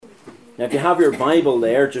Now, if you have your Bible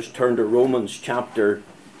there, just turn to Romans chapter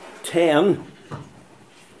 10.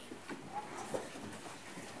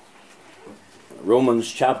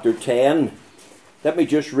 Romans chapter 10. Let me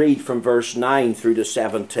just read from verse 9 through to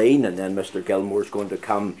 17, and then Mr. Gilmore's going to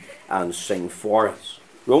come and sing for us.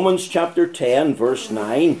 Romans chapter 10, verse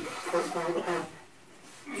 9.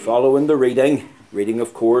 Following the reading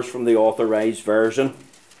of course from the Authorized Version.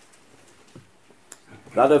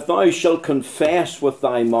 That if thou shalt confess with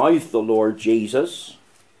thy mouth the Lord Jesus,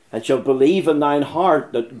 and shalt believe in thine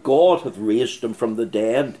heart that God hath raised him from the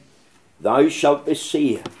dead, thou shalt be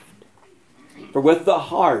saved. For with the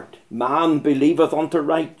heart man believeth unto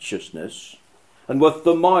righteousness, and with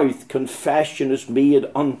the mouth confession is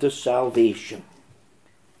made unto salvation.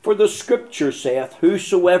 For the Scripture saith,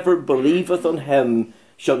 whosoever believeth on him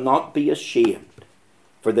shall not be ashamed.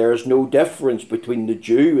 For there is no difference between the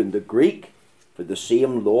Jew and the Greek, for the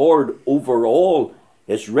same Lord over all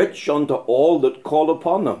is rich unto all that call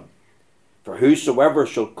upon him. For whosoever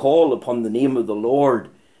shall call upon the name of the Lord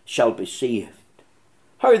shall be saved.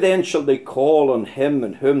 How then shall they call on him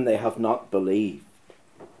in whom they have not believed?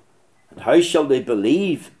 And how shall they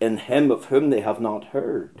believe in him of whom they have not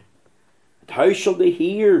heard? And how shall they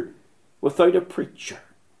hear without a preacher?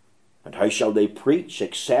 And how shall they preach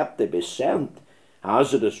except they be sent?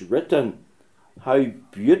 As it is written, how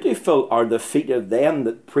beautiful are the feet of them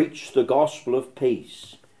that preach the gospel of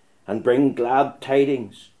peace, and bring glad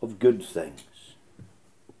tidings of good things.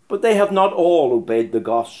 But they have not all obeyed the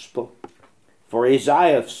gospel. For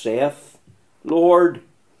Isaiah saith, Lord,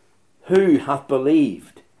 who hath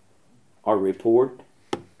believed our report?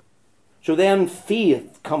 So then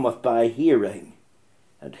faith cometh by hearing,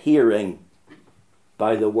 and hearing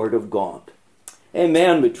by the word of God.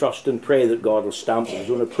 Amen. We trust and pray that God will stamp with his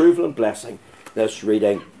own approval and blessing this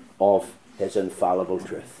reading of his infallible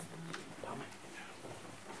truth.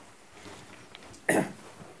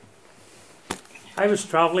 I was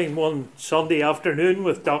travelling one Sunday afternoon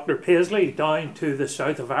with Dr. Paisley down to the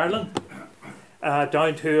south of Ireland,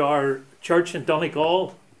 down to our church in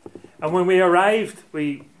Donegal. And when we arrived,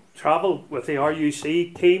 we travelled with the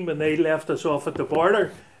RUC team, and they left us off at the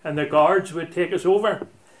border, and the guards would take us over.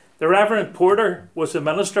 The Reverend Porter was the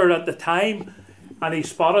minister at the time, and he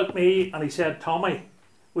spotted me and he said, Tommy,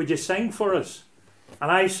 would you sing for us?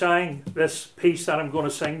 And I sang this piece that I'm going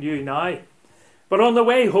to sing to you now. But on the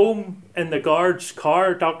way home in the guard's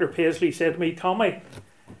car, Dr. Paisley said to me, Tommy,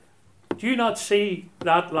 do you not see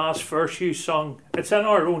that last verse you sung? It's in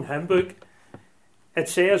our own hymn book. It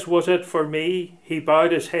says, was it for me he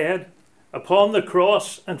bowed his head upon the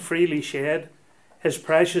cross and freely shed his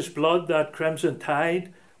precious blood, that crimson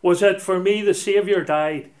tide? Was it for me the Saviour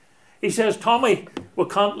died? He says, Tommy, we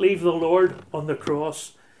can't leave the Lord on the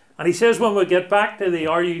cross. And he says, when we get back to the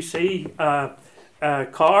RUC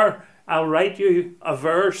car, I'll write you a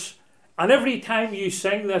verse. And every time you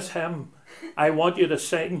sing this hymn, I want you to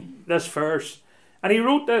sing this verse. And he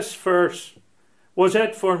wrote this verse. Was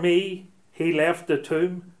it for me he left the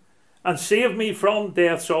tomb, and saved me from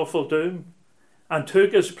death's awful doom, and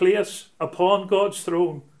took his place upon God's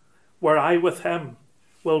throne, where I with him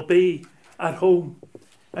will be at home.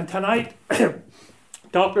 And tonight,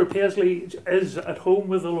 Dr. Paisley is at home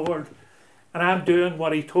with the Lord, and I'm doing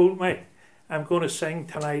what he told me. I'm going to sing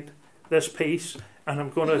tonight this piece, and I'm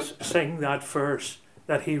going to sing that verse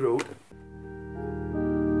that he wrote.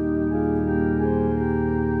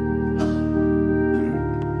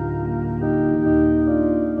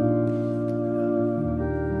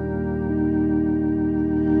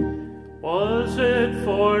 Was it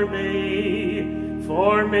for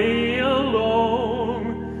me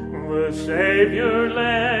alone, the Saviour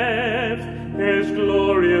left his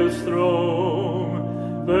glorious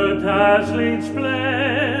throne, the dazzling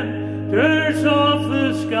splendors of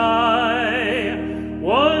the sky?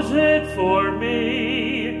 Was it for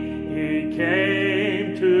me he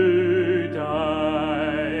came to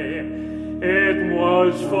die? It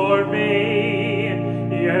was for me,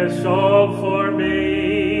 yes, all for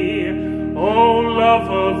me. O love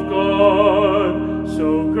of God,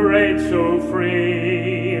 so great, so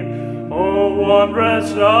free. O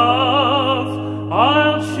wondrous love,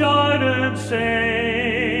 I'll shout and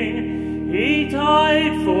sing. He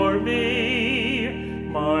died for me,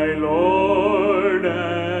 my Lord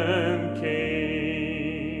and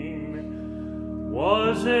King.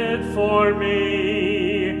 Was it for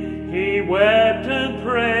me he wept and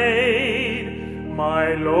prayed,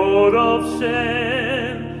 my load of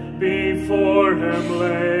sin before him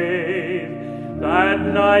laid, that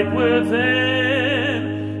night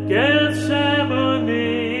within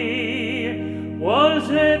Gethsemane? Was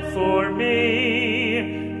it for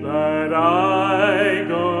me that I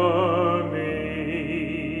got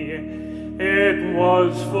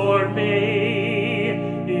was for me,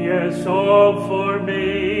 yes, all for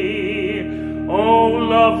me. O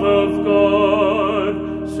love of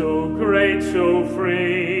God, so great, so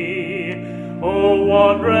free. O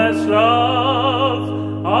wondrous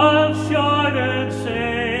love, I'll shout and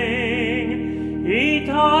sing. He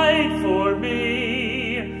died for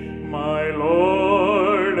me, my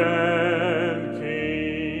Lord and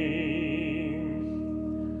King.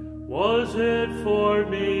 Was it for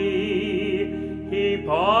me he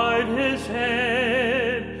bowed his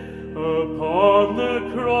head upon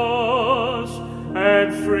the cross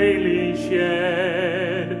and freely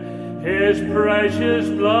shed his precious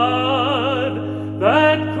blood,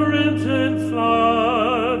 that crimson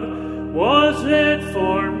flood? Was it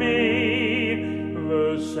for me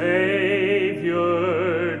the Savior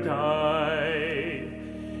died?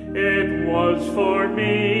 It was for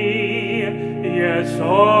me, yes,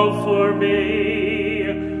 all for me.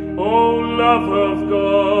 O love of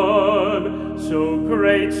God, so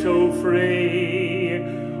great, so free.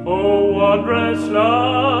 O wondrous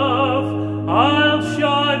love, I'll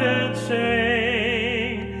shout and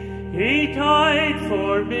sing. He died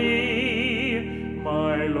for me,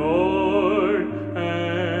 my Lord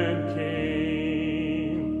and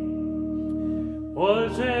King.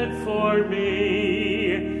 Was it for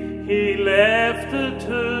me he left the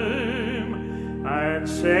tomb and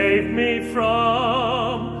saved me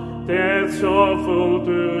from death's awful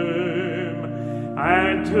doom,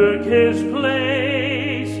 and took his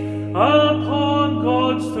place upon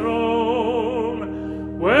God's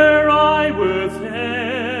throne, where I with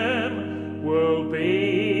him will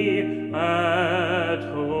be at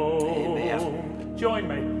home. Amen. Join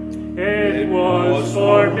me. It was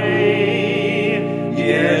for me,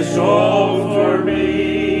 yes, all for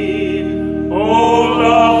me. O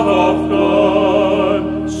love of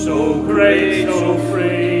God, so great, so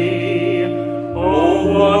free. O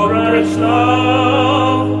wondrous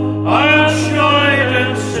love, I'll shout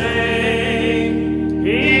and sing.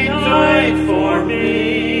 He died for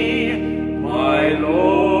me, my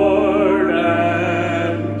Lord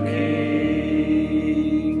and King.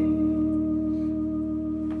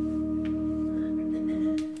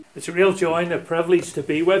 It's a real joy and a privilege to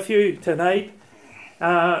be with you tonight.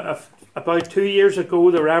 About 2 years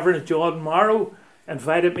ago, the Reverend John Morrow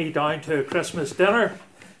invited me down to a Christmas dinner,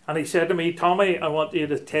 and he said to me, Tommy, I want you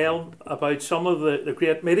to tell about some of the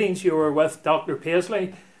great meetings you were with Dr.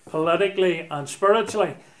 Paisley, politically and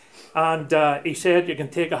spiritually. And he said, you can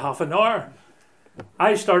take a half an hour.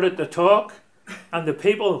 I started to talk, and the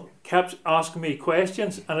people kept asking me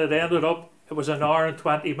questions, and it ended up, it was an hour and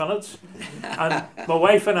 20 minutes. And my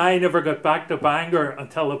wife and I never got back to Bangor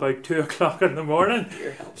until about 2 o'clock in the morning.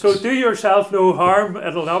 So do yourself no harm.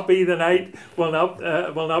 It'll not be the night. Will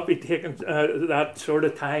not be taking that sort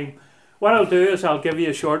of time. What I'll do is I'll give you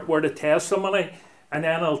a short word of testimony, and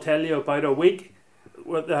then I'll tell you about a week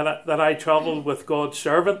that I travelled with God's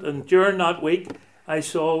servant. And during that week, I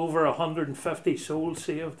saw over 150 souls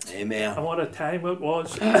saved. Amen. And what a time it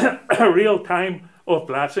was. A real time of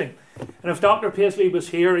blessing. And if Dr. Paisley was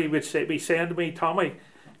here, he would be saying to me, Tommy,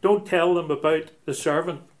 don't tell them about the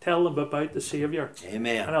servant, tell them about the Saviour.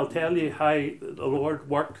 Amen. And I'll tell you how the Lord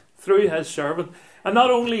worked through his servant. And not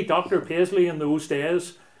only Dr. Paisley in those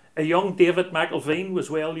days, a young David McElveen was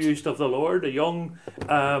well used of the Lord, a young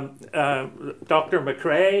Dr.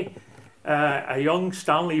 McRae, a young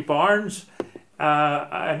Stanley Barnes.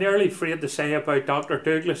 I'm nearly afraid to say about Dr.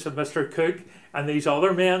 Douglas and Mr. Cook and these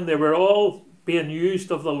other men. They were all being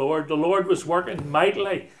used of the Lord. The Lord was working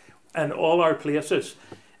mightily in all our places.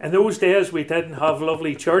 In those days we didn't have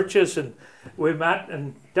lovely churches, and we met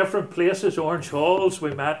in different places, Orange Halls,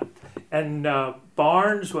 we met in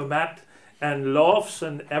barns, we met in lofts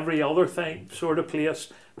and every other thing sort of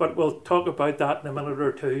place. But we'll talk about that in a minute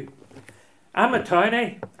or two. I'm a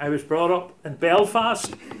townie. I was brought up in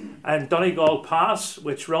Belfast and Donegal Pass,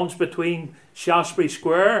 which runs between Shaftesbury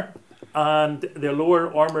Square and the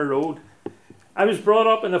Lower Armour Road. I was brought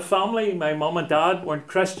up in a family. My mum and dad weren't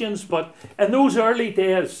Christians, but in those early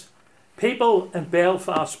days, people in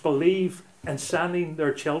Belfast believed in sending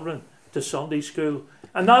their children to Sunday school.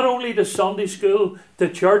 And not only to Sunday school, to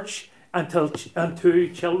church and to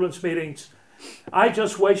children's meetings. I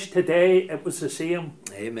just wish today it was the same.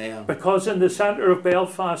 Amen. Because in the centre of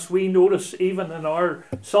Belfast, we notice even in our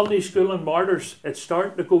Sunday school and martyrs, it's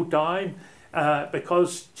starting to go down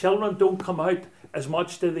because children don't come out as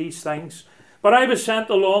much to these things. But I was sent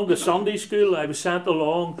along to Sunday school. I was sent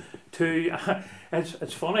along to,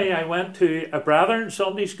 it's funny, I went to a Brethren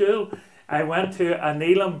Sunday school. I went to a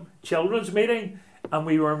Neelam children's meeting. and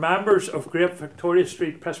we were members of Great Victoria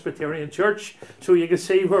Street Presbyterian Church, so you can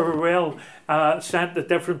see we were well sent to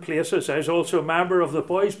different places. I was also a member of the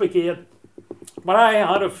Boys Brigade. But I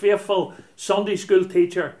had a faithful Sunday school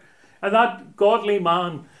teacher, and that godly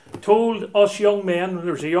man told us young men,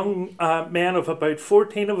 there was a young man of about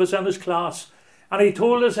 14 of us in his class, and he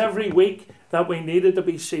told us every week that we needed to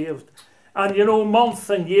be saved. And you know, month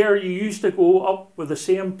and year you used to go up with the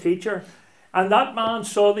same teacher, and that man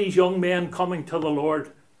saw these young men coming to the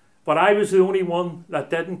Lord, but I was the only one that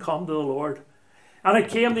didn't come to the Lord. And it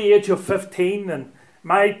came the age of 15 and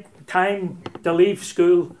my time to leave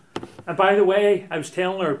school. And by the way, I was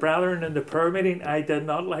telling our brethren in the prayer meeting, I did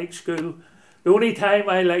not like school. The only time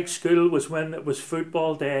I liked school was when it was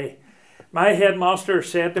football day. My headmaster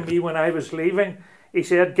said to me when I was leaving, he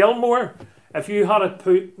said, Gilmore, if you had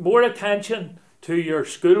put more attention to your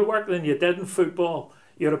schoolwork than you did in football,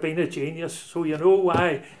 you'd have been a genius. So you know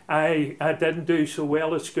why I didn't do so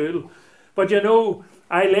well at school. But you know,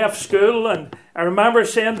 I left school, and I remember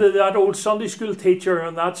saying to that old Sunday school teacher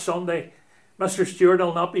on that Sunday, Mr. Stewart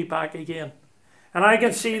will not be back again. And I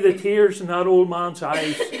could see the tears in that old man's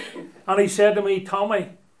eyes. And he said to me, Tommy,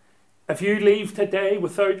 if you leave today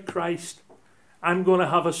without Christ, I'm going to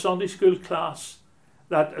have a Sunday school class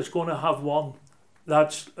that is going to have one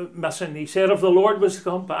that's missing. He said if the Lord was to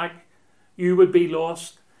come back, you would be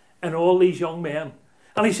lost in all these young men.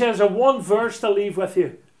 And he says, I've one verse to leave with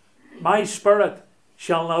you. My spirit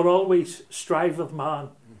shall not always strive with man.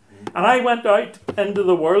 And I went out into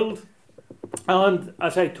the world, and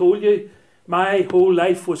as I told you, my whole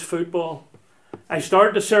life was football. I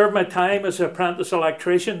started to serve my time as an apprentice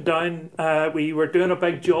electrician down, we were doing a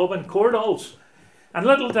big job in Cordalls. And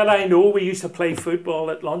little did I know, we used to play football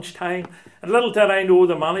at lunchtime, and little did I know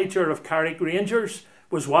the manager of Carrick Rangers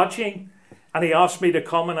was watching, and he asked me to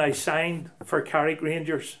come, and I signed for Carrick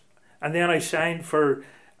Rangers. And then I signed for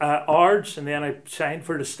Ards, and then I signed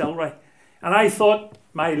for Distillery. And I thought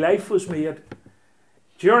my life was made.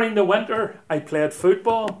 During the winter, I played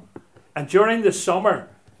football, and during the summer,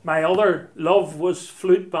 my other love was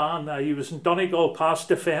flute band. I was in Donegal Past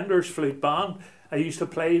Defenders flute band. I used to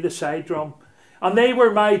play the side drum. And they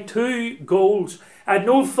were my two goals. I had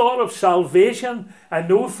no thought of salvation. I had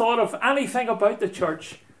no thought of anything about the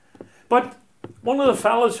church. But one of the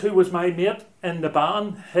fellas who was my mate in the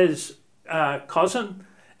band, his cousin,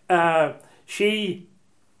 she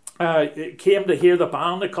came to hear the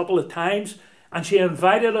band a couple of times, and she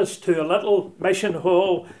invited us to a little mission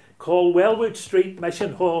hall called Wellwood Street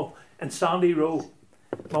Mission Hall in Sandy Row.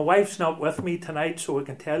 My wife's not with me tonight, so I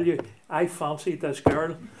can tell you I fancied this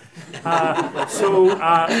girl. So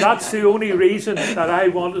that's the only reason that I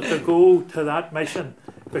wanted to go to that mission,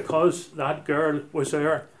 because that girl was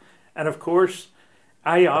there. And of course,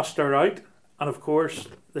 I asked her out, and of course,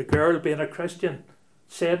 the girl, being a Christian,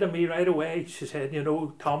 said to me right away, she said, you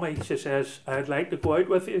know, Tommy, she says, I'd like to go out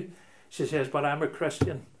with you. She says, but I'm a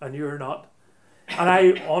Christian and you're not. And I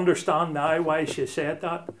understand now why she said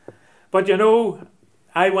that. But you know,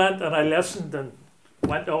 I went and I listened and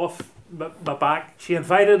went off my back. She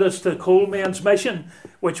invited us to Coalmen's Mission,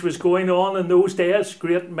 which was going on in those days,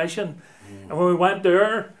 great mission. And when we went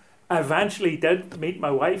there, I eventually did meet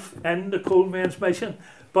my wife in the Coalmen's Mission,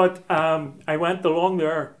 but I went along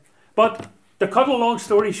there. But to cut a long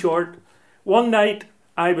story short, one night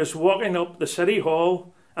I was walking up the City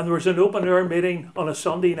Hall, and there was an open air meeting on a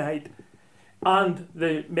Sunday night, and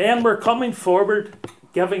the men were coming forward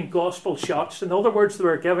giving gospel shots. In other words, they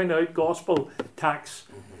were giving out gospel tracts.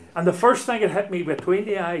 And the first thing that hit me between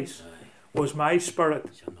the eyes was, my spirit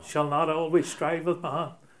shall not always strive with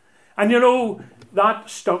man. And you know, that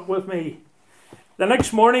stuck with me. The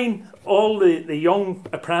next morning, all the young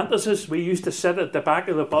apprentices, we used to sit at the back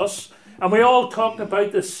of the bus, and we all talked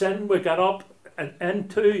about the sin we got up and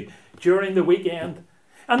into during the weekend.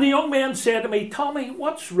 And the young man said to me, Tommy,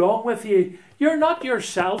 what's wrong with you? You're not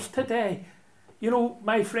yourself today. You know,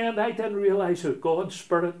 my friend, I didn't realise that God's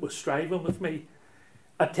Spirit was striving with me.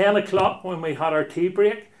 At 10 o'clock, when we had our tea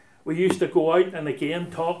break, we used to go out and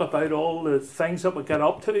again talk about all the things that we got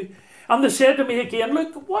up to. And they said to me again,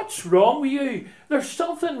 look, what's wrong with you? There's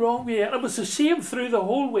something wrong with you. And it was the same through the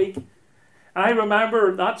whole week. And I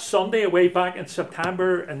remember that Sunday, way back in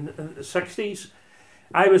September in the 60s,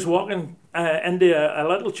 I was walking into a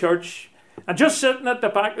little church, and just sitting at the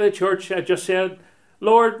back of the church, I just said,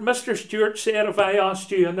 Lord, Mr. Stewart said if I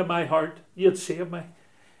asked you into my heart, you'd save me.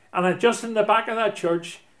 And just in the back of that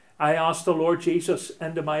church, I asked the Lord Jesus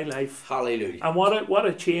into my life. Hallelujah. And what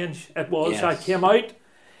a change it was. Yes. I came out,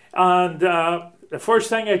 and the first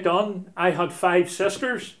thing I done, I had 5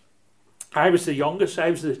 sisters. I was the youngest.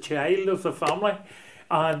 I was the child of the family.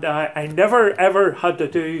 And I never ever had to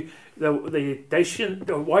do the dishing,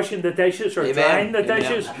 washing the dishes or drying the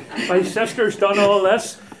dishes. My sister's done all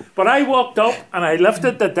this. But I walked up and I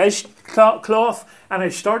lifted the dishcloth and I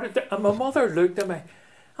started to, and my mother looked at me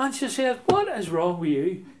and she said, "What is wrong with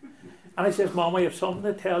you?" And I said, "Mommy, I have something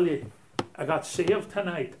to tell you. I got saved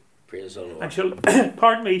tonight." Praise the Lord. And she,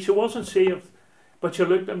 pardon me, she wasn't saved, but she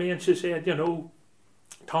looked at me and she said, "You know,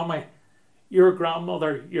 Tommy, your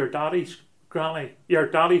grandmother, your daddy's granny, your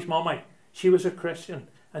daddy's mummy, she was a Christian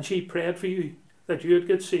and she prayed for you that you'd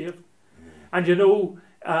get saved." And you know,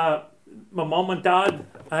 my mum and dad,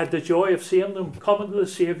 I had the joy of seeing them coming to the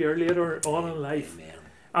Saviour later on in life. Amen.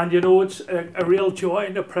 And you know, it's a real joy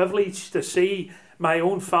and a privilege to see my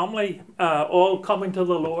own family all coming to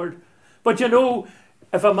the Lord. But you know,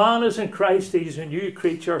 if a man is in Christ, he's a new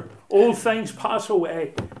creature. Old things pass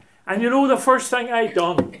away. And you know, the first thing I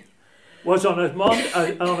done was on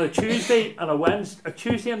a Tuesday and a Wednesday, a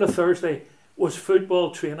Tuesday and a Thursday was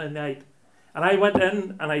football training night. And I went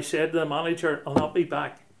in and I said to the manager, "I'll not be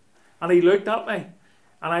back." And he looked at me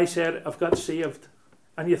and I said, "I've got saved."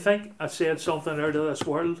 And you think I said something out of this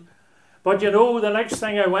world. But you know, the next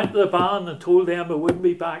thing I went to the band and told them I wouldn't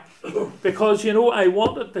be back. Because, you know, I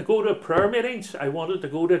wanted to go to prayer meetings. I wanted to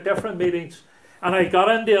go to different meetings. And I got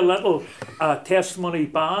into a little testimony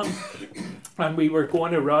band. And we were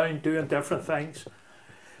going around doing different things.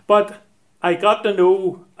 But I got to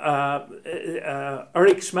know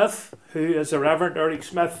Eric Smith, who is the Reverend Eric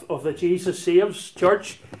Smith of the Jesus Saves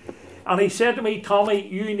Church. And he said to me, "Tommy,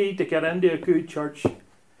 you need to get into a good church.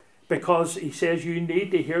 Because," he says, "you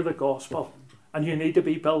need to hear the gospel and you need to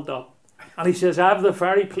be built up." And he says, "I have the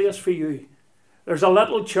very place for you. There's a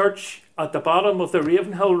little church at the bottom of the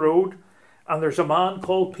Ravenhill Road and there's a man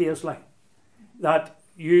called Paisley that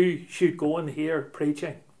you should go and hear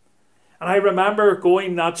preaching." And I remember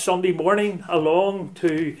going that Sunday morning along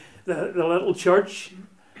to the little church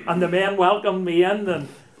and the men welcomed me in and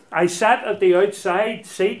I sat at the outside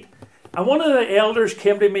seat and one of the elders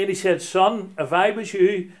came to me and he said, "Son, if I was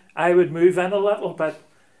you, I would move in a little bit."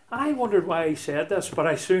 And I wondered why he said this, but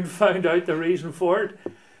I soon found out the reason for it.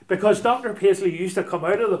 Because Dr. Paisley used to come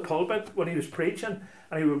out of the pulpit when he was preaching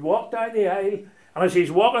and he would walk down the aisle and as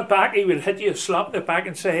he's walking back he would hit you a slap in the back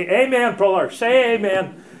and say, "Amen, brother, say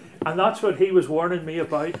amen." And that's what he was warning me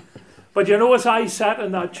about. But you know, as I sat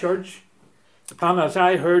in that church and as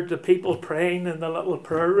I heard the people praying in the little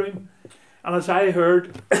prayer room and as I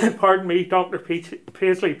heard, pardon me, Dr.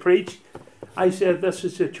 Paisley preach, I said, "This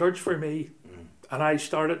is the church for me." And I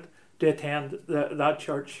started to attend that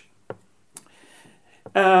church.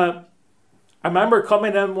 I remember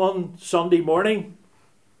coming in one Sunday morning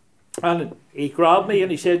and he grabbed me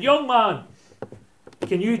and he said, "Young man,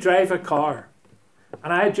 can you drive a car?"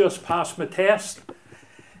 And I had just passed my test.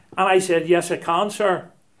 And I said, "Yes, I can, sir."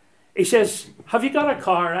 He says, "Have you got a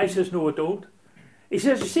car?" I says, "No, I don't." He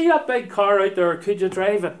says, "You see that big car out there? Could you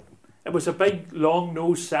drive it?" It was a big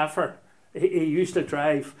long-nosed Zephyr he used to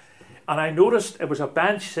drive. And I noticed it was a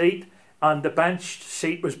bench seat and the bench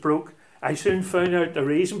seat was broke. I soon found out the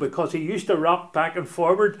reason because he used to rock back and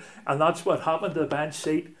forward and that's what happened to the bench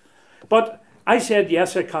seat. But I said,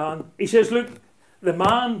 "Yes, I can." He says, "Look, the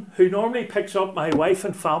man who normally picks up my wife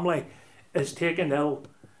and family is taken ill.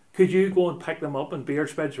 Could you go and pick them up on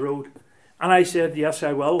Beersbridge Road?" And I said, "Yes,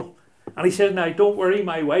 I will." And he said, "Now, don't worry,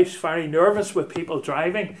 my wife's very nervous with people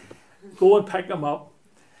driving. Go and pick them up."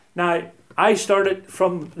 Now, I started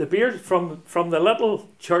from the little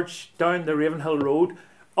church down the Ravenhill Road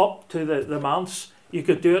up to the manse. You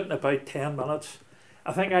could do it in about 10 minutes.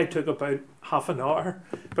 I think I took about half an hour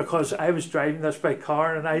because I was driving this big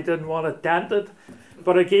car and I didn't want it dented.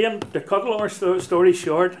 But again, to cut a long story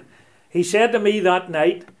short, he said to me that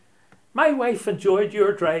night, "My wife enjoyed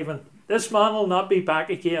your driving. This man will not be back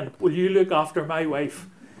again. Will you look after my wife?"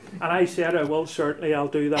 And I said, "I will, certainly, I'll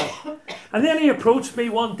do that." And then he approached me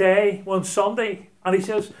one Sunday, and he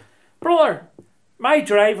says, "Brother, my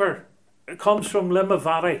driver comes from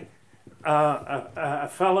Limavady, a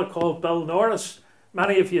fella called Bill Norris.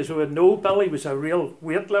 Many of you would know Bill. He was a real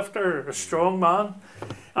weightlifter, a strong man.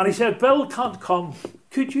 And he said, "Bill can't come.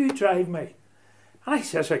 Could you drive me?" And I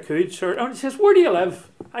says, "I could, sir." And he says, "Where do you live?"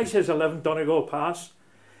 I says, "I live in Donegal Pass."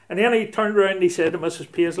 And then he turned around and he said to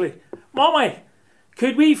Mrs. Paisley, "Mommy,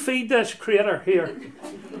 could we feed this crater here?"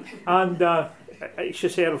 And she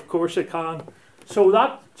said, "Of course I can." So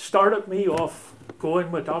that started me off going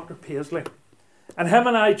with Dr. Paisley. And him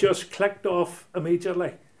and I just clicked off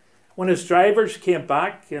immediately. When his drivers came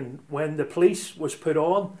back and when the police was put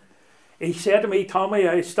on, he said to me, "Tommy,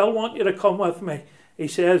 I still want you to come with me." He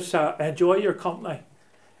says, "Enjoy your company."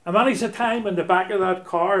 And many's a time in the back of that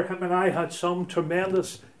car, him and I had some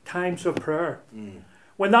tremendous times of prayer.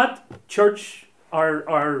 When that church,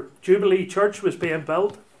 our Jubilee Church, was being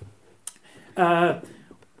built,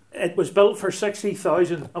 it was built for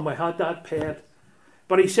 60,000 and we had that paid.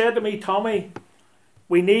 But he said to me, Tommy,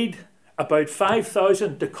 we need about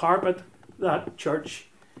 5,000 to carpet that church.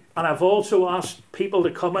 And I've also asked people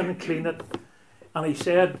to come in and clean it. And he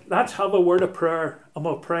said, let's have a word of prayer and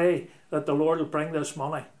we'll pray that the Lord will bring this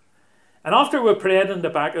money. And after we prayed in the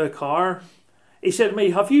back of the car, he said to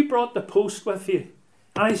me, have you brought the post with you?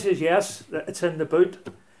 And I says, yes, it's in the boot.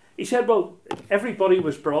 He said, well, everybody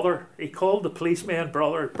was brother. He called the policeman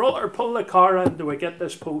brother. Brother, pull the car in, do we get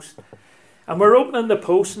this post? And we're opening the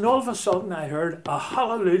post, and all of a sudden I heard a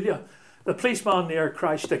hallelujah. The policeman there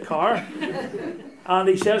crashed the car. And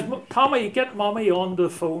he says, Tommy, get Mommy on the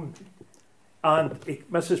phone. And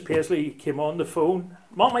Mrs. Paisley came on the phone.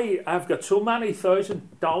 Mommy, I've got so many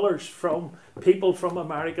 $1,000 from people from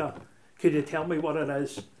America. Could you tell me what it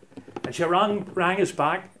is? And she rang us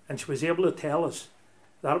back, and she was able to tell us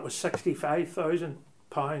that it was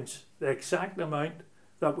 £65,000, the exact amount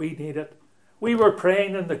that we needed. We were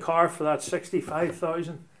praying in the car for that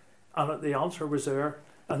 65,000, and the answer was there,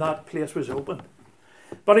 and that place was open.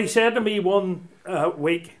 But he said to me one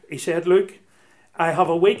week, he said, look, I have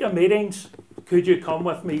a week of meetings. Could you come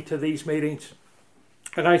with me to these meetings?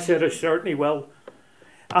 And I said, I certainly will.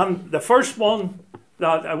 And the first one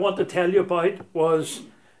that I want to tell you about was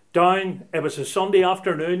it was a Sunday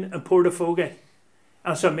afternoon in Portafogie.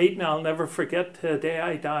 And it's a meeting I'll never forget to the day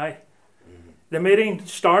I die. The meeting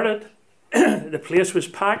started, the place was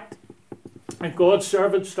packed, and God's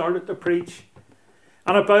servant started to preach.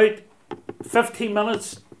 And about 15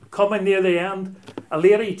 minutes coming near the end, a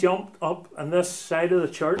lady jumped up on this side of the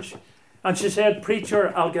church and she said,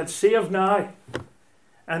 preacher, I'll get saved now.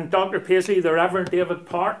 And Dr. Paisley, the Reverend David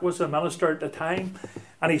Park, was the minister at the time.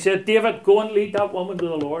 And he said, David, go and lead that woman to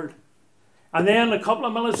the Lord. And then a couple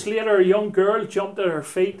of minutes later, a young girl jumped at her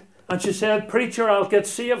feet and she said, preacher, I'll get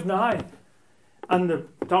saved now. And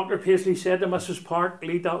Dr. Paisley said to Mrs. Park,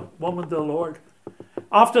 lead that woman to the Lord.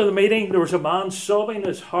 After the meeting, there was a man sobbing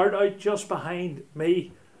his heart out just behind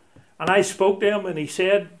me. And I spoke to him and he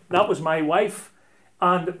said, that was my wife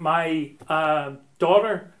and my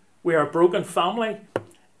daughter. We are a broken family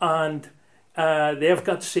and they've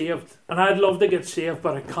got saved. And I'd love to get saved,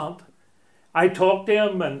 but I can't. I talked to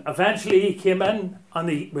him and eventually he came in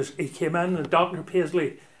and Dr.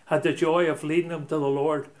 Paisley had the joy of leading him to the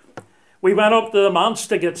Lord. We went up to the manse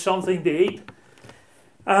to get something to eat.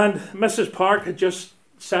 And Mrs. Park had just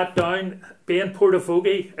sat down, being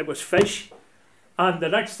Portafogie. It was fish. And the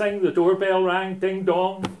next thing, the doorbell rang, ding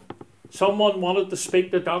dong. Someone wanted to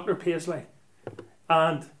speak to Dr. Paisley.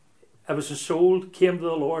 And it was a soul came to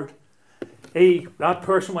the Lord. That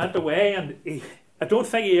person went away and I don't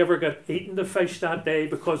think he ever got eaten the fish that day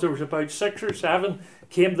because there was about 6 or 7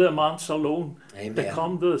 came to the manse alone. Amen. To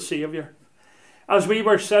come to the Saviour. As we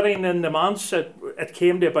were sitting in the manse, it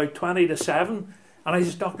came to about 20 to 7. And I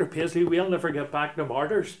said, Dr. Paisley, we'll never get back to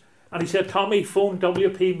Martyrs. And he said, Tommy, phone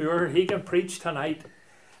W.P. Muir, he can preach tonight.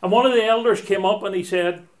 And one of the elders came up and he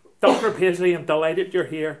said, Dr. Paisley, I'm delighted you're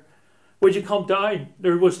here. Would you come down?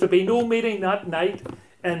 There was to be no meeting that night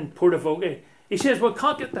in Portafogie. He says, we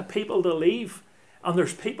can't get the people to leave. And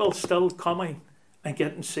there's people still coming and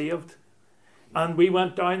getting saved. And we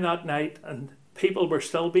went down that night and people were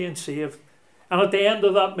still being saved. And at the end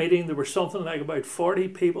of that meeting, there were something like about 40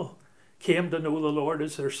 people came to know the Lord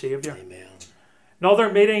as their Saviour. Amen.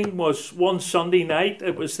 Another meeting was one Sunday night.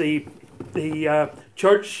 It was the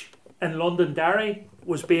church in Londonderry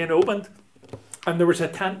was being opened, and there was a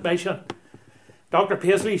tent mission. Dr.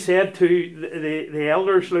 Paisley said to the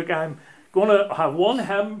elders, look, I'm going to have one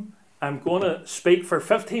hymn, I'm going to speak for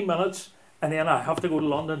 15 minutes, and then I have to go to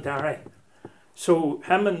Londonderry. So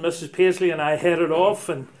him and Mrs. Paisley and I headed off,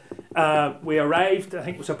 and we arrived, I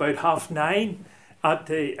think it was about 9:30, at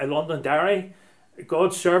the Londonderry.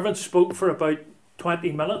 God's servant spoke for about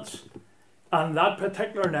 20 minutes. And that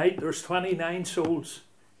particular night, there's 29 souls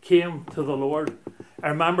came to the Lord. I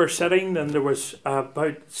remember sitting and there was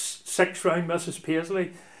about 6 round Mrs.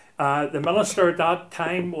 Paisley. The minister at that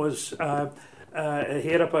time was, he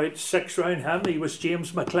had about 6 round him. He was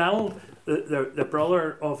James McClelland, the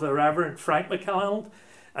brother of the Reverend Frank McClelland.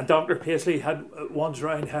 And Dr. Paisley had ones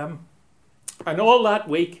round him. And all that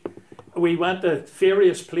week, we went to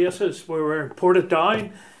various places. We were in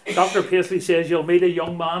Portadown. Dr. Paisley says, you'll meet a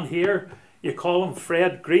young man here. You call him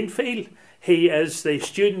Fred Greenfield. He is the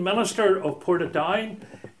student minister of Portadown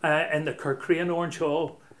in the Kirkrane Orange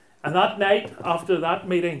Hall. And that night, after that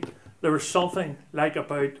meeting, there was something like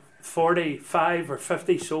about 45 or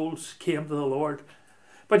 50 souls came to the Lord.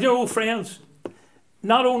 But you know, friends,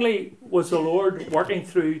 not only was the Lord working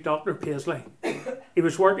through Dr. Paisley, he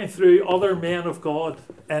was working through other men of God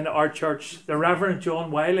in our church. The Reverend John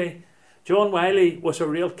Wiley. John Wiley was a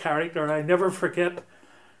real character. I never forget,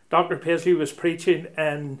 Dr. Paisley was preaching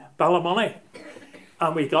in Ballymoney,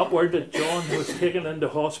 and we got word that John was taken into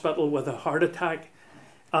hospital with a heart attack.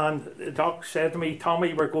 And the doc said to me,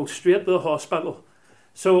 Tommy, we're going straight to the hospital.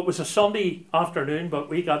 So it was a Sunday afternoon, but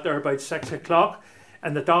we got there about 6 o'clock.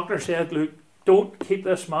 And the doctor said, look, don't keep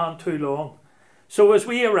this man too long. So as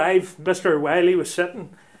we arrived, Mr. Wiley was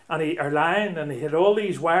sitting or lying, and he had all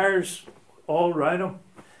these wires all round him.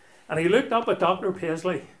 And he looked up at Dr.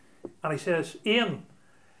 Paisley and he says, Ian,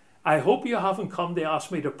 I hope you haven't come to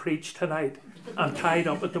ask me to preach tonight. I'm tied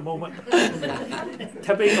up at the moment.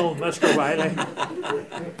 Typical Mr. Wiley.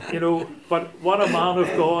 You know, but what a man of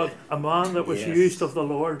God, a man that was used of the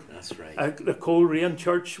Lord. That's right. The Coleraine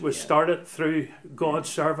Church was started through God's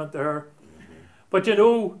servant there. But you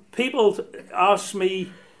know, people ask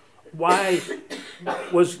me, why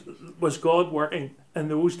was God working in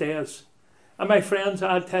those days? And my friends,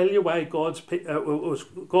 I'll tell you why God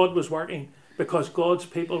was working, because God's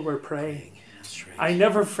people were praying. That's right. I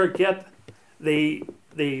never forget the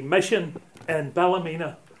mission in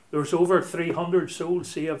Ballymena. There was over 300 souls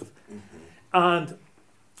saved. And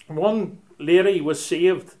one lady was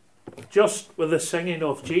saved just with the singing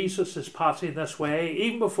of Jesus is passing this way,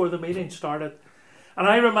 even before the meeting started. And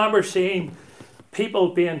I remember seeing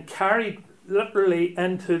people being carried literally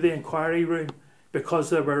into the inquiry room because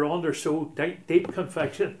they were under so deep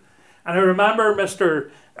conviction. And I remember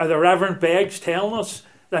the Reverend Beggs telling us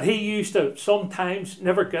that he used to sometimes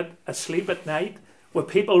never get a sleep at night, with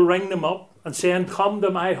people ring them up and saying, come to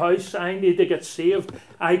my house, I need to get saved,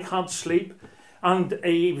 I can't sleep. And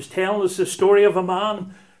he was telling us the story of a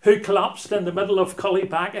man who collapsed in the middle of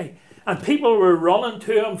Cullybackey, and people were running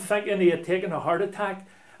to him thinking he had taken a heart attack.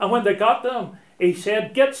 And when they got to him, he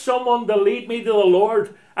said, get someone to lead me to the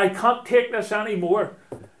Lord. I can't take this anymore.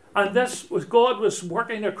 And God was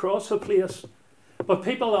working across the place. But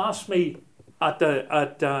people asked me at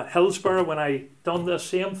Hillsborough when I done the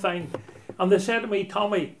same thing, and they said to me,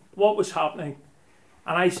 Tommy, what was happening?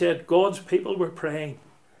 And I said, God's people were praying.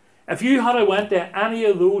 If you had went to any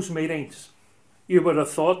of those meetings, you would have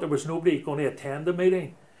thought there was nobody going to attend the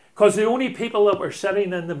meeting, because the only people that were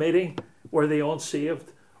sitting in the meeting were the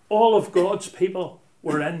unsaved. All of God's people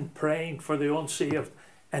were in praying for the unsaved,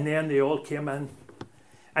 and then they all came in.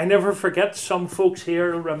 I never forget, some folks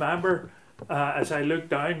here remember, as I look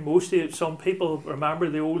down, some people remember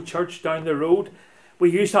the old church down the road. We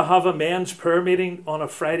used to have a men's prayer meeting on a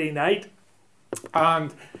Friday night,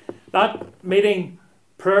 and that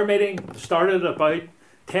prayer meeting started about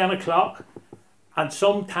 10 o'clock, and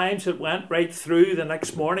sometimes it went right through the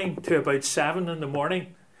next morning to about 7 in the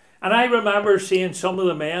morning. And I remember seeing some of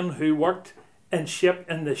the men who worked in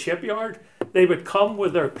the shipyard. They would come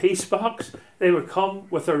with their peace box, they would come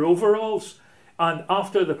with their overalls, and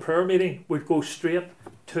after the prayer meeting would go straight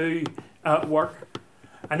to work.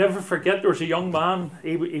 I never forget, there was a young man,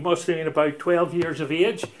 he must have been about 12 years of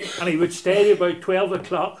age, and he would stay about 12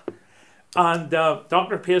 o'clock. And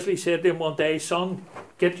Dr. Paisley said to him one day, son,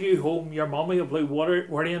 get you home, your mummy will be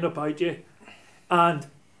worrying about you. And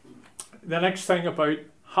the next thing, about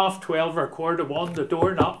 12:30 or 1:45, the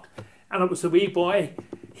door knocked, and it was the wee boy.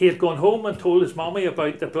 He had gone home and told his mummy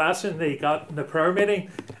about the blessing that he got in the prayer meeting,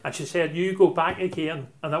 and she said, you go back again.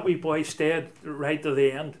 And that wee boy stayed right to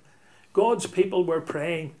the end. God's people were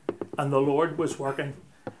praying, and the Lord was working.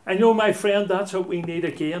 I know, my friend, that's what we need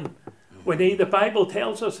again. The Bible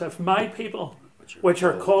tells us, if my people, which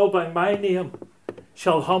are called by my name,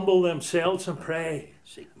 shall humble themselves and pray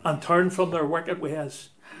and turn from their wicked ways,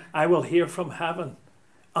 I will hear from heaven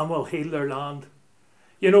and will heal their land.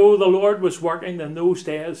 You know, the Lord was working in those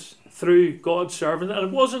days through God's servant, and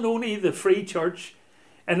it wasn't only the Free Church.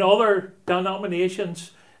 In other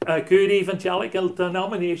denominations, good evangelical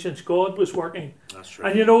denominations, God was working. That's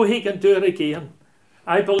right. And you know, he can do it again.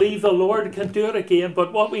 I believe the Lord can do it again,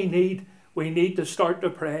 but what we need to start to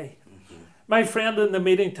pray. My friend, in the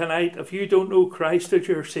meeting tonight, if you don't know Christ as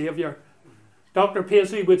your Saviour, Dr.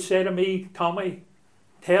 Paisley would say to me, Tommy,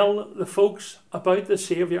 tell the folks about the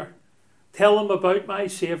Saviour. Tell them about my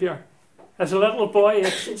Saviour. As a little boy, a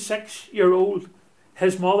 6-year-old,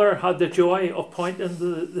 his mother had the joy of pointing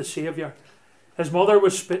to the Saviour. His mother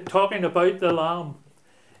was talking about the lamb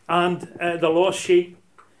and the lost sheep.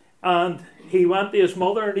 And he went to his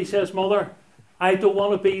mother and he says, Mother, I don't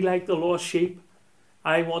want to be like the lost sheep.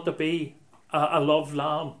 I want to be a loved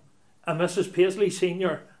lamb. And Mrs. Paisley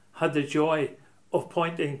Sr. had the joy of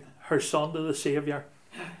pointing her son to the Saviour.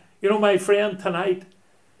 You know, my friend, tonight,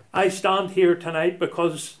 I stand here tonight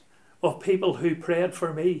because of people who prayed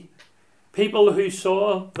for me. People who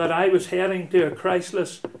saw that I was heading to a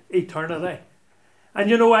Christless eternity. And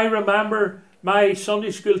you know, I remember my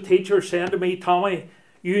Sunday school teacher saying to me, Tommy,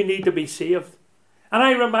 you need to be saved. And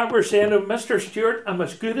I remember saying to him, Mr. Stewart, I'm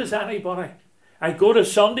as good as anybody. I go to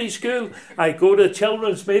Sunday school, I go to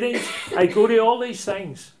children's meetings, I go to all these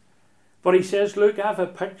things. But he says, look, I have a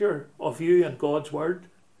picture of you in God's Word.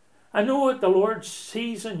 I know that the Lord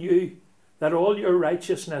sees in you that all your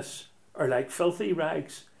righteousness are like filthy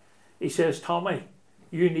rags. He says, Tommy,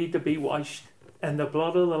 you need to be washed in the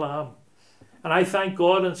blood of the Lamb. And I thank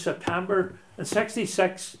God in September in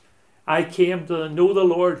 66, I came to know the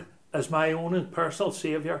Lord as my own and personal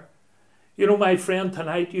Saviour. You know, my friend,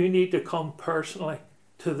 tonight you need to come personally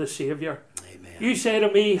to the Saviour. Amen. You say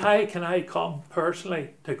to me, how can I come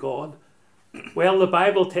personally to God? Well, the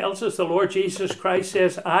Bible tells us, the Lord Jesus Christ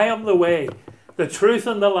says, I am the way, the truth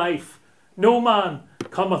and the life. No man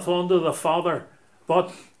cometh unto the Father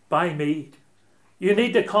but by me. You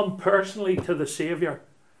need to come personally to the Saviour.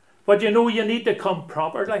 But you know, you need to come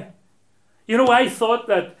properly. You know, I thought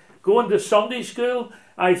that going to Sunday school,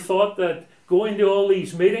 I thought that going to all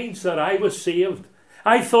these meetings that I was saved.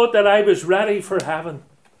 I thought that I was ready for heaven.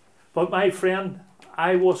 But my friend,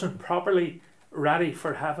 I wasn't properly ready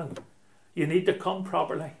for heaven. You need to come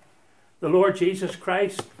properly. The Lord Jesus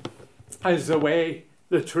Christ is the way,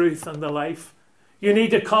 the truth and the life. You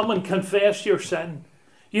need to come and confess your sin.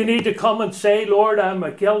 You need to come and say, Lord, I'm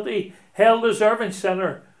a guilty, hell-deserving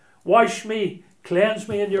sinner. Wash me, cleanse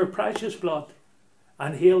me in your precious blood.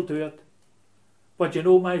 And He'll do it. But you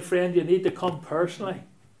know, my friend, you need to come personally.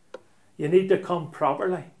 You need to come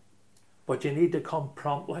properly. But you need to come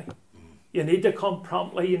promptly. You need to come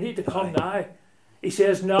promptly. You need to come now. He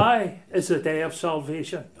says, now is the day of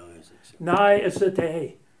salvation. Now is the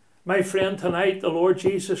day. My friend, tonight, the Lord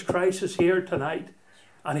Jesus Christ is here tonight.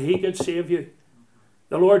 And He could save you.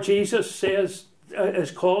 The Lord Jesus says,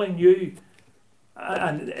 is calling you.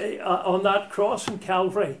 And on that cross in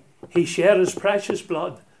Calvary, He shed His precious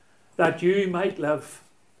blood that you might live.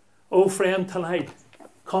 Oh friend, tonight,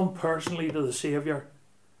 come personally to the Saviour.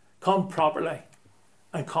 Come properly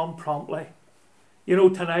and come promptly. You know,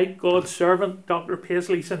 tonight, God's servant, Dr.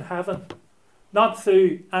 Paisley's in heaven. Not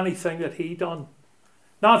through anything that he done.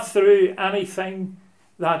 Not through anything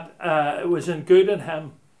that was in good in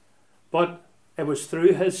him. But it was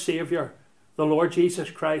through his Saviour, the Lord Jesus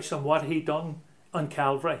Christ, and what He done on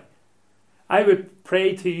Calvary. I would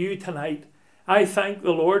pray to you tonight. I thank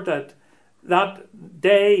the Lord that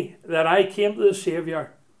day that I came to the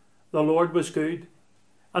Saviour, the Lord was good.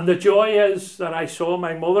 And the joy is that I saw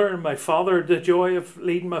my mother and my father, the joy of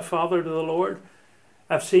leading my father to the Lord.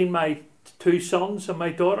 I've seen my two sons and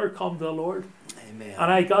my daughter come to the Lord. Amen.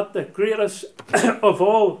 And I got the greatest of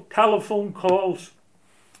all telephone calls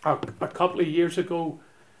a couple of years ago.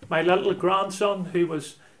 My little grandson, who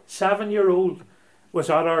was 7-year-old, was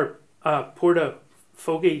at our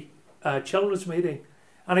Portafogie children's meeting.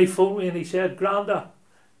 And he phoned me and he said, Granda,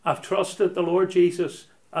 I've trusted the Lord Jesus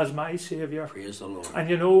as my Saviour. Praise the Lord. And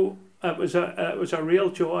you know, it was a real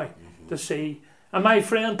joy to see. And my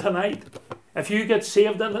friend, tonight, if you get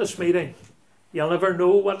saved in this meeting, you'll never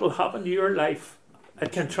know what will happen to your life.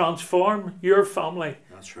 It can transform your family.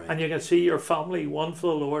 That's right. And you can see your family won for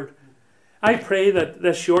the Lord. I pray that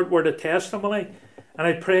this short word of testimony, and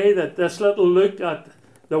I pray that this little look at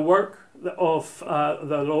the work of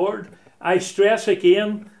the Lord, I stress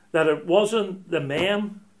again that it wasn't the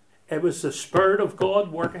men, it was the Spirit of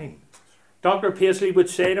God working. Dr. Paisley would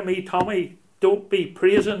say to me, Tommy, don't be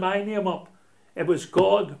praising my name up. It was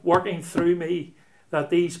God working through me that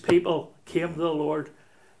these people came to the Lord.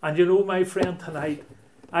 And you know, my friend, tonight,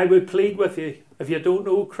 I would plead with you, if you don't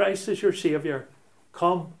know Christ as your Saviour,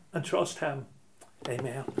 come and trust Him.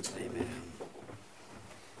 Amen. Amen.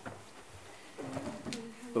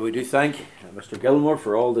 Well, we do thank Mr. Gilmore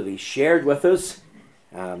for all that he shared with us.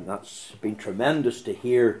 That's been tremendous to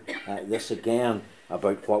hear this again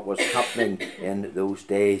about what was happening in those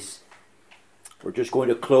days. We're just going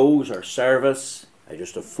to close our service. I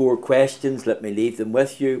just have 4 questions. Let me leave them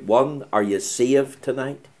with you. 1, are you saved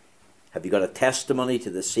tonight? Have you got a testimony to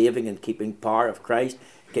the saving and keeping power of Christ?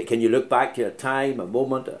 Can you look back to a time, a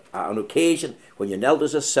moment, an occasion when you knelt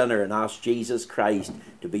as a sinner and asked Jesus Christ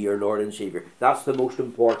to be your Lord and Saviour? That's the most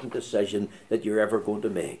important decision that you're ever going to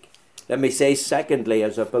make. Let me say, secondly,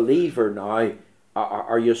 as a believer now,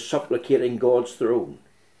 are you supplicating God's throne?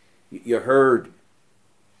 You heard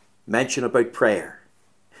mention about prayer.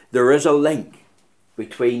 There is a link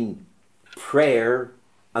between prayer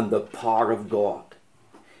and the power of God.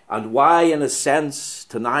 And why, in a sense,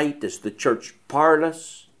 tonight is the church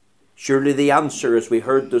powerless? Surely the answer, as we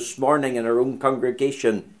heard this morning in our own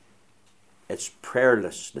congregation, it's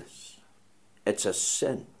prayerlessness. It's a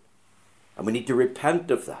sin. And we need to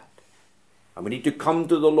repent of that. And we need to come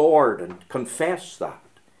to the Lord and confess that.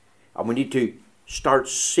 And we need to start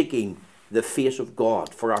seeking the face of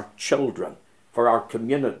God for our children, for our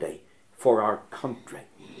community, for our country.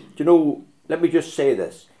 Do you know, let me just say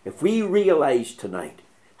this. If we realise tonight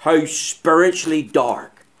how spiritually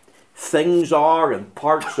dark things are in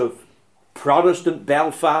parts of Protestant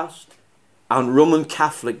Belfast and Roman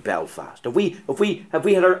Catholic Belfast, if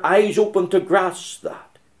we had our eyes open to grasp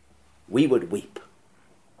that, we would weep.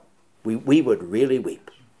 We would really weep.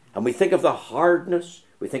 And we think of the hardness,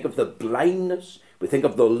 we think of the blindness, we think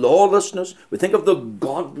of the lawlessness, we think of the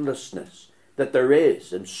godlessness that there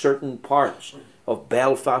is in certain parts of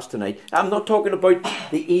Belfast tonight. I'm not talking about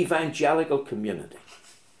the evangelical community.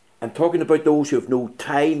 I'm talking about those who have no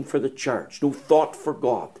time for the church, no thought for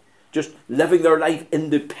God, just living their life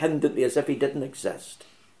independently as if he didn't exist.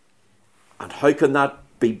 And how can that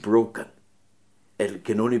be broken? It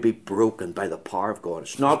can only be broken by the power of God.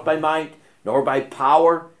 It's not by might, nor by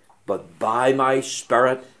power, but by my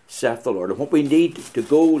Spirit, saith the Lord. And what we need to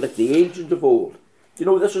go like the ancients of old. You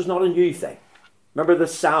know, this is not a new thing. Remember the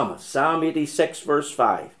psalmist, Psalm 86, verse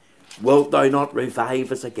 5. Wilt thou not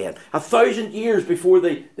revive us again? 1,000 years before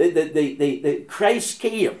the Christ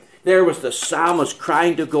came, there was the psalmist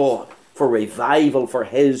crying to God for revival for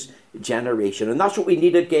his generation. And that's what we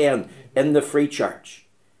need again in the free church.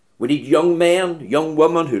 We need young men, young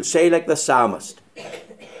women who'll say like the psalmist,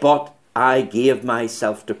 but I gave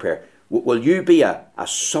myself to prayer. Will you be a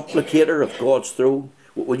supplicator of God's throne?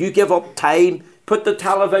 Will you give up time, put the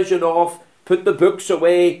television off, put the books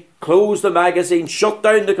away, close the magazine, shut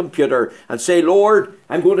down the computer and say, Lord,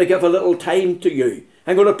 I'm going to give a little time to you.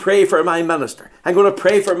 I'm going to pray for my minister. I'm going to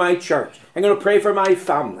pray for my church. I'm going to pray for my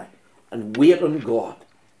family. And wait on God.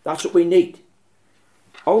 That's what we need.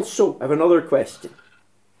 Also, I have another question.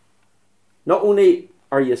 Not only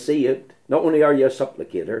are you saved, not only are you a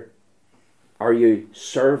supplicator, are you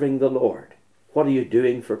serving the Lord? What are you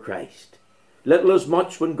doing for Christ? Little as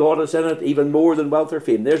much when God is in it, even more than wealth or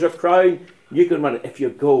fame. There's a crown you can win it if you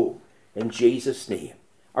go in Jesus' name.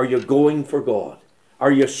 Are you going for God?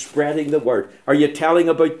 Are you spreading the word? Are you telling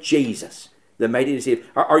about Jesus, the mighty Savior?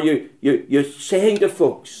 Are you saying to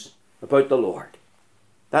folks about the Lord?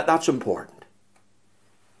 That's important.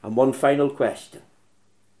 And one final question.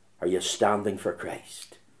 Are you standing for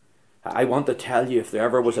Christ? I want to tell you, if there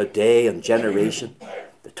ever was a day and generation,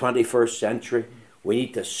 the 21st century, we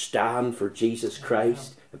need to stand for Jesus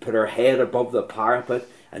Christ and put our head above the parapet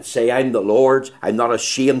and say, I'm the Lord's. I'm not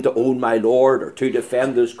ashamed to own my Lord or to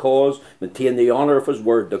defend his cause, maintain the honour of his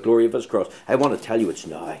word, the glory of his cross. I want to tell you it's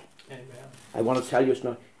now. Amen. I want to tell you it's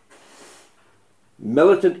now.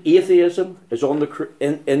 Militant atheism is on the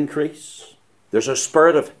increase. There's a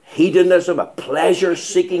spirit of hedonism, a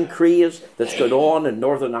pleasure-seeking craze that's going on in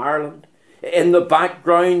Northern Ireland. In the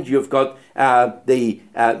background, you've got the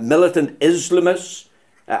militant Islamists,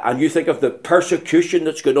 and you think of the persecution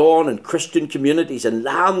that's going on in Christian communities in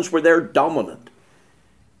lands where they're dominant.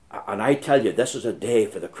 And I tell you, this is a day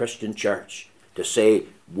for the Christian church to say,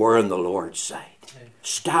 we're on the Lord's side.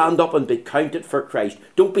 Stand up and be counted for Christ.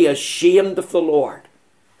 Don't be ashamed of the Lord.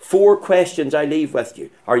 4 questions I leave with you.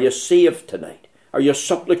 Are you saved tonight? Are you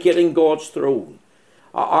supplicating God's throne?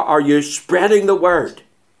 Are you spreading the word?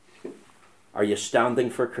 Are you standing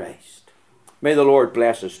for Christ? May the Lord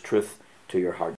bless his truth to your heart.